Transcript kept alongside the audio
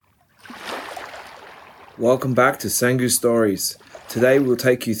Welcome back to Sangu Stories. Today we'll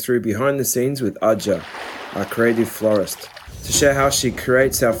take you through behind the scenes with Aja, our creative florist, to share how she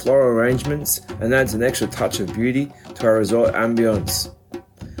creates our floral arrangements and adds an extra touch of beauty to our resort ambience.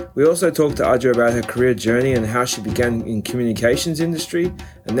 We also talked to Aja about her career journey and how she began in communications industry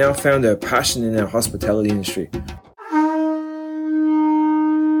and now found her passion in our hospitality industry.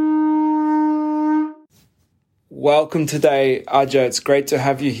 Welcome today, Aja. It's great to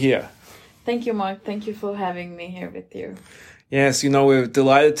have you here. Thank you, Mark. Thank you for having me here with you. Yes, we're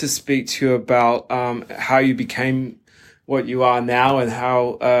delighted to speak to you about how you became what you are now and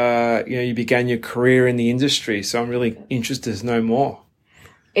how you began your career in the industry. So I'm really interested to know more.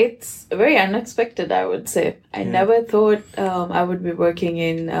 It's very unexpected, I would say. I never thought I would be working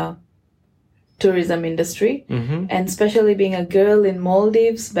in tourism industry, and especially being a girl in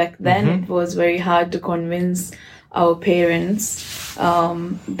Maldives back then, it was very hard to convince our parents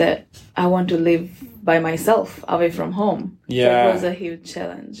that I want to live by myself away from home. Yeah. So it was a huge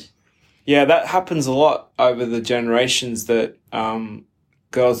challenge. Yeah, that happens a lot over the generations that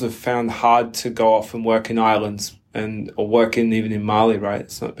girls have found hard to go off and work in islands or work even in Mali, right?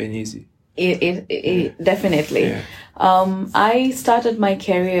 It's not been easy. It definitely. Yeah. I started my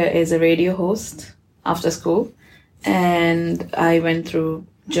career as a radio host after school, and I went through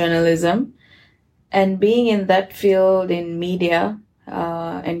journalism. And being in that field in media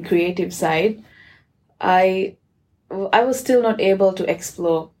and creative side, I was still not able to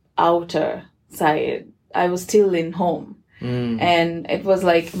explore outer side. I was still in home. And it was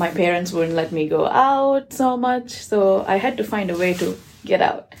like my parents wouldn't let me go out so much. So I had to find a way to get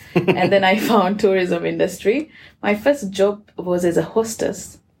out. And then I found tourism industry. My first job was as a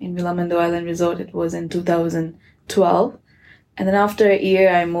hostess in Villamando Island Resort. It was in 2012. And then after a year,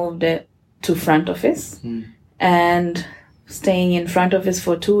 I moved to front office. And staying in front office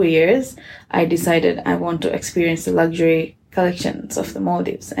for 2 years, I decided I want to experience the luxury collections of the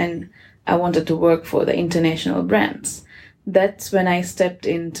Maldives. And I wanted to work for the international brands. That's when I stepped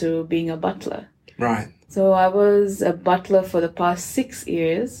into being a butler. Right. So I was a butler for the past 6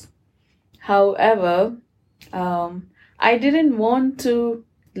 years. However, I didn't want to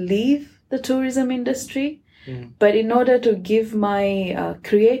leave the tourism industry, but in order to give my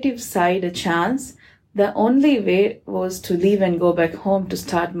creative side a chance, the only way was to leave and go back home to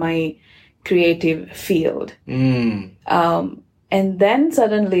start my creative field. And then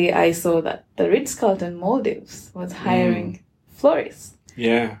suddenly I saw that the Ritz-Carlton Maldives was hiring florists.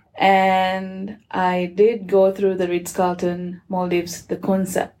 Yeah. And I did go through the Ritz-Carlton Maldives, the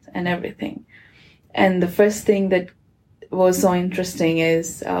concept and everything. And the first thing that was so interesting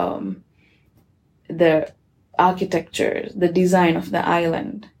is the architecture, the design of the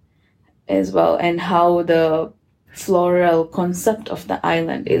island as well, and how the floral concept of the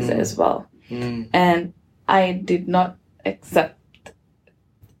island is as well. And I did not accept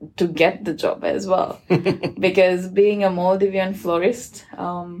to get the job as well because being a Maldivian florist,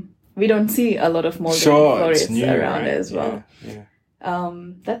 we don't see a lot of Maldivian florists around, right? As well. Yeah.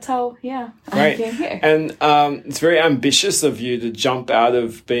 That's how I came here. And it's very ambitious of you to jump out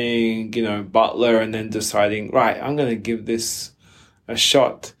of being butler and then deciding, right, I'm going to give this a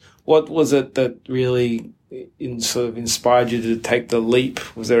shot. What was it that really inspired you to take the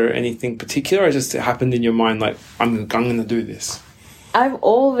leap? Was there anything particular, or just it happened in your mind like, I'm going to do this? I've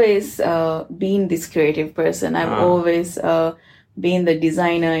always been this creative person. I've always been the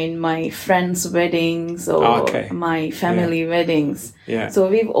designer in my friends' weddings or my family weddings. Yeah. So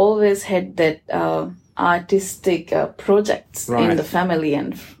we've always had that artistic projects in the family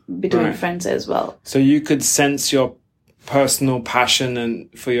and between friends as well. So you could sense your personal passion and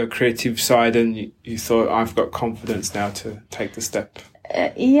for your creative side, and you thought, I've got confidence now to take the step.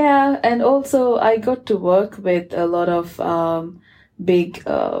 And also I got to work with a lot of big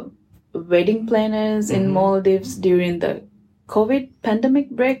wedding planners in Maldives during the COVID pandemic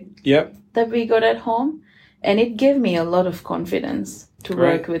break that we got at home. And it gave me a lot of confidence to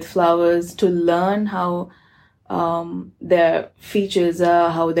work with flowers, to learn how their features are,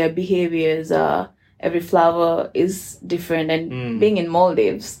 how their behaviors are. Every flower is different. And being in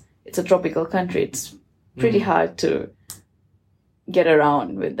Maldives, it's a tropical country. It's pretty hard to get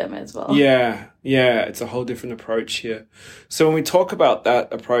around with them as well. Yeah, it's a whole different approach here. So when we talk about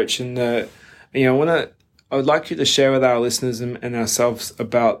that approach, and I would like you to share with our listeners and ourselves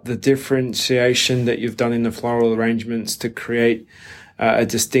about the differentiation that you've done in the floral arrangements to create a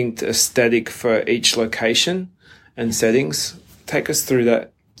distinct aesthetic for each location and settings. Take us through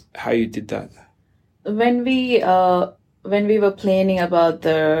that, how you did that. When we were planning about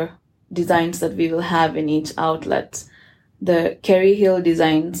the designs that we will have in each outlet, the Kerry Hill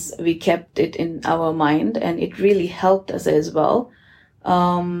designs, we kept it in our mind, and it really helped us as well.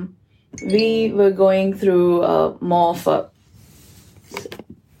 We were going through more of a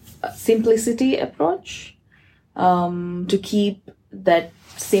simplicity approach to keep that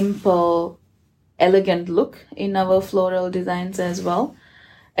simple, elegant look in our floral designs as well.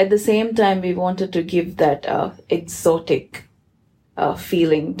 At the same time, we wanted to give that exotic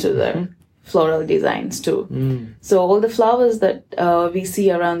feeling to the floral designs too. So all the flowers that we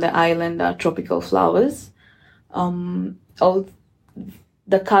see around the island are tropical flowers. All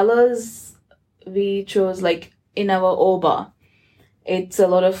the colors we chose, like in our oba, it's a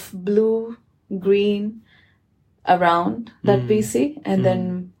lot of blue, green around that we see, and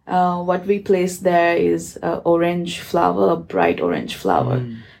then what we place there is a orange flower, a bright orange flower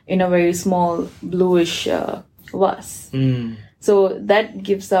in a very small bluish vase. So that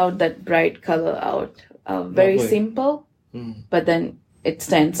gives out that bright color out. Very Lovely. simple, but then it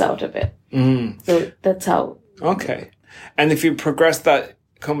stands out a bit. So that's how. Okay. And if you progress that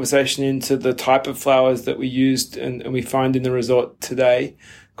conversation into the type of flowers that we used and we find in the resort today,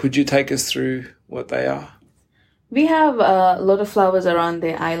 could you take us through what they are? We have a lot of flowers around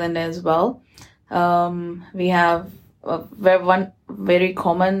the island as well. We have one very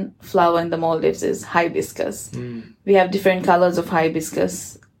common flower in the Maldives is hibiscus. We have different colors of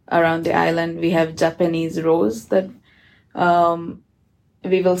hibiscus around the island. We have Japanese rose that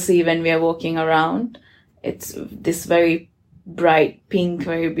we will see when we are walking around. It's this very bright pink,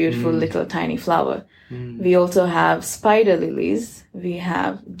 very beautiful little tiny flower. We also have spider lilies. We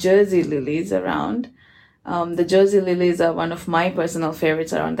have Jersey lilies around. The Jersey lilies are one of my personal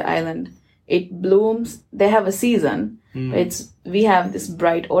favorites around the island. It blooms. They have a season. We have this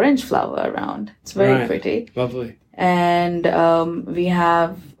bright orange flower around. It's very pretty. Lovely. And we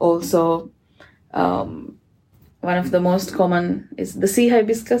have also one of the most common is the sea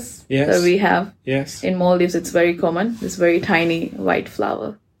hibiscus that we have. Yes. In Maldives, it's very common. This very tiny white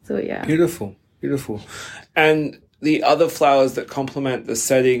flower. So yeah. Beautiful. Beautiful. And the other flowers that complement the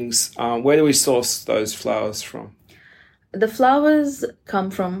settings, where do we source those flowers from? The flowers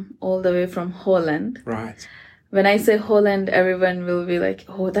come from all the way from Holland. Right. When I say Holland, everyone will be like,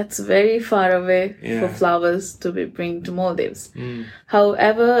 oh, that's very far away for flowers to be bring to Maldives.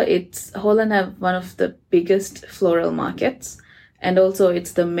 However, Holland have one of the biggest floral markets, and also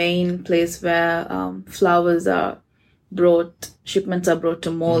it's the main place where shipments are brought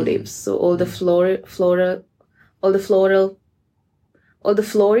to Maldives. So all the florists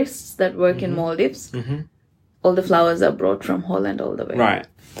that work in Maldives, all the flowers are brought from Holland all the way. Right.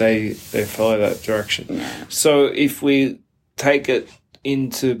 They follow that direction. Yeah. So if we take it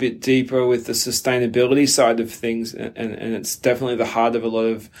into a bit deeper with the sustainability side of things, and it's definitely the heart of a lot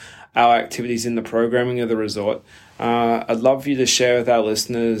of our activities in the programming of the resort, I'd love for you to share with our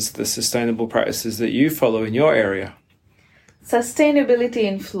listeners the sustainable practices that you follow in your area. Sustainability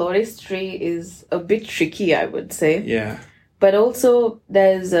in floristry is a bit tricky, I would say. Yeah. But also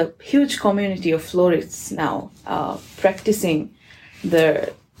there's a huge community of florists now practicing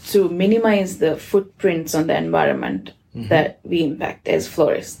to minimize the footprints on the environment that we impact as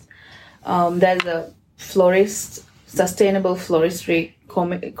florists. There's a sustainable floristry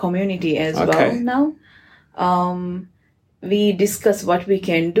community as well now. We discuss what we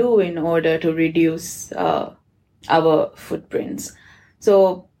can do in order to reduce our footprints.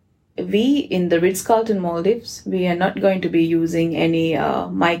 So we, in the Ritz-Carlton Maldives, we are not going to be using any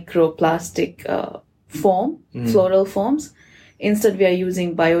microplastic floral foams. Instead, we are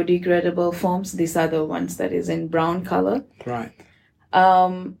using biodegradable foams. These are the ones that is in brown color. Right.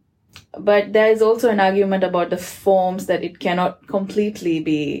 But there is also an argument about the foams that it cannot completely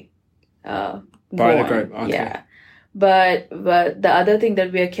be biodegradable. Okay. Yeah. But the other thing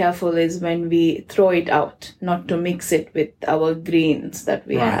that we are careful is when we throw it out, not to mix it with our greens that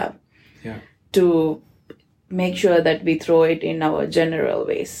we have. Yeah. To make sure that we throw it in our general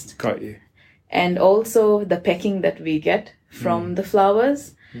waste. Got you. And also the packing that we get from the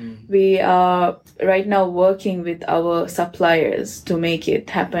flowers. We are right now working with our suppliers to make it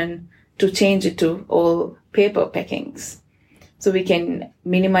happen, to change it to all paper packings. So we can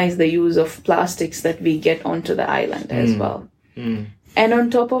minimize the use of plastics that we get onto the island as well. And on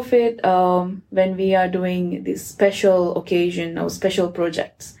top of it, when we are doing this special occasion or special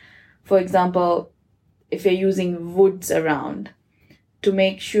projects, for example, if you're using woods around, to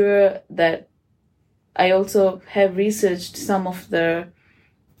make sure that I also have researched some of the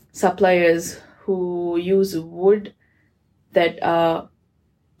suppliers who use wood that are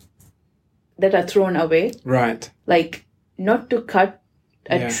thrown away. Right. Like not to cut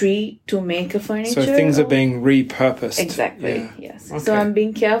a tree to make a furniture. So things are being repurposed. Exactly, Yeah. yes. Okay. So I'm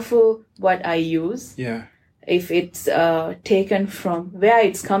being careful what I use. Yeah. If it's taken from where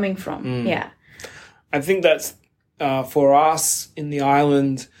it's coming from. Yeah. I think that's for us in the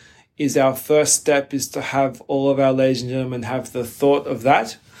island is our first step is to have all of our ladies and gentlemen have the thought of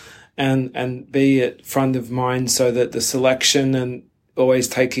that and be at front of mind so that the selection and always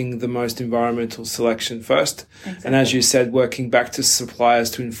taking the most environmental selection first. Exactly. And as you said, working back to suppliers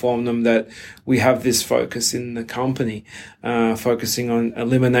to inform them that we have this focus in the company, focusing on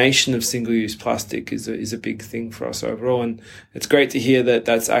elimination of single-use plastic is a big thing for us overall. And it's great to hear that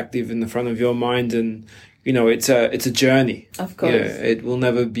that's active in the front of your mind. And, you know, it's a journey. Of course. Yeah, it will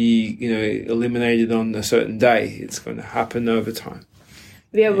never be, you know, eliminated on a certain day. It's going to happen over time.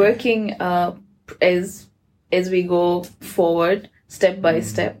 We are working as we go forward, step by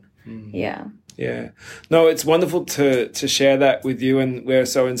step. Yeah. Yeah. No, it's wonderful to share that with you, and we're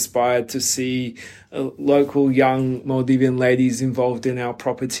so inspired to see local young Maldivian ladies involved in our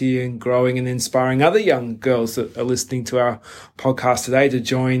property and growing and inspiring other young girls that are listening to our podcast today to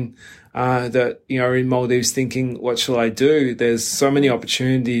join that, you know, in Maldives thinking, what shall I do? There's so many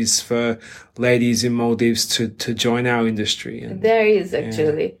opportunities for ladies in Maldives to join our industry. And there is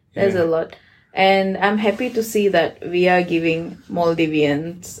actually. There's a lot. And I'm happy to see that we are giving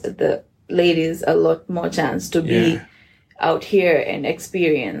Maldivians, the ladies, a lot more chance to be out here and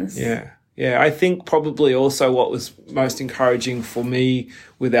experience. Yeah. Yeah, I think probably also what was most encouraging for me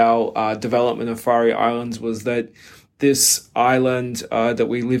with our development of Fari Islands was that this island that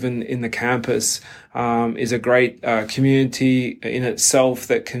we live in the campus is a great community in itself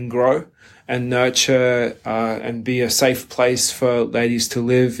that can grow and nurture and be a safe place for ladies to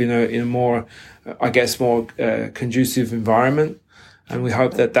live, you know, in a more, I guess, more conducive environment. And we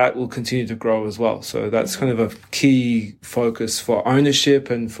hope that that will continue to grow as well. So that's kind of a key focus for ownership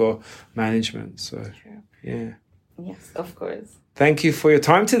and for management. So, yeah. Yes, of course. Thank you for your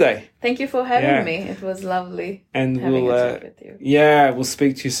time today. Thank you for having me. It was lovely and having a chat with you. Yeah, we'll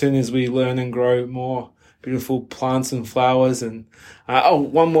speak to you soon as we learn and grow more beautiful plants and flowers. And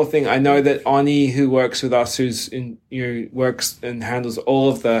one more thing. I know that Ani, who works with us, works and handles all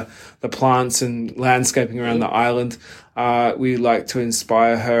of the plants and landscaping around the island. We like to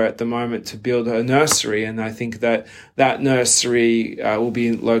inspire her at the moment to build a nursery, and I think that nursery will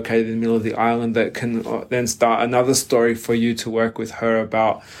be located in the middle of the island. That can then start another story for you to work with her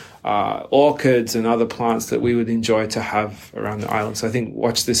about orchids and other plants that we would enjoy to have around the island. So I think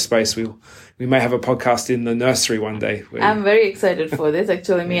watch this space. We may have a podcast in the nursery one day. I'm very excited for this.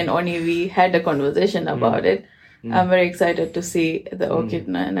 Actually, me and Oni, we had a conversation about it. I'm very excited to see the orchid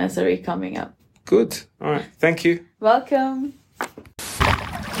nursery coming up. Good. All right. Thank you. Welcome.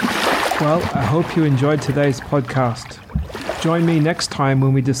 Well, I hope you enjoyed today's podcast. Join me next time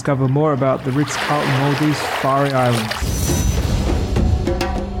when we discover more about the Ritz-Carlton Maldives Fari Islands.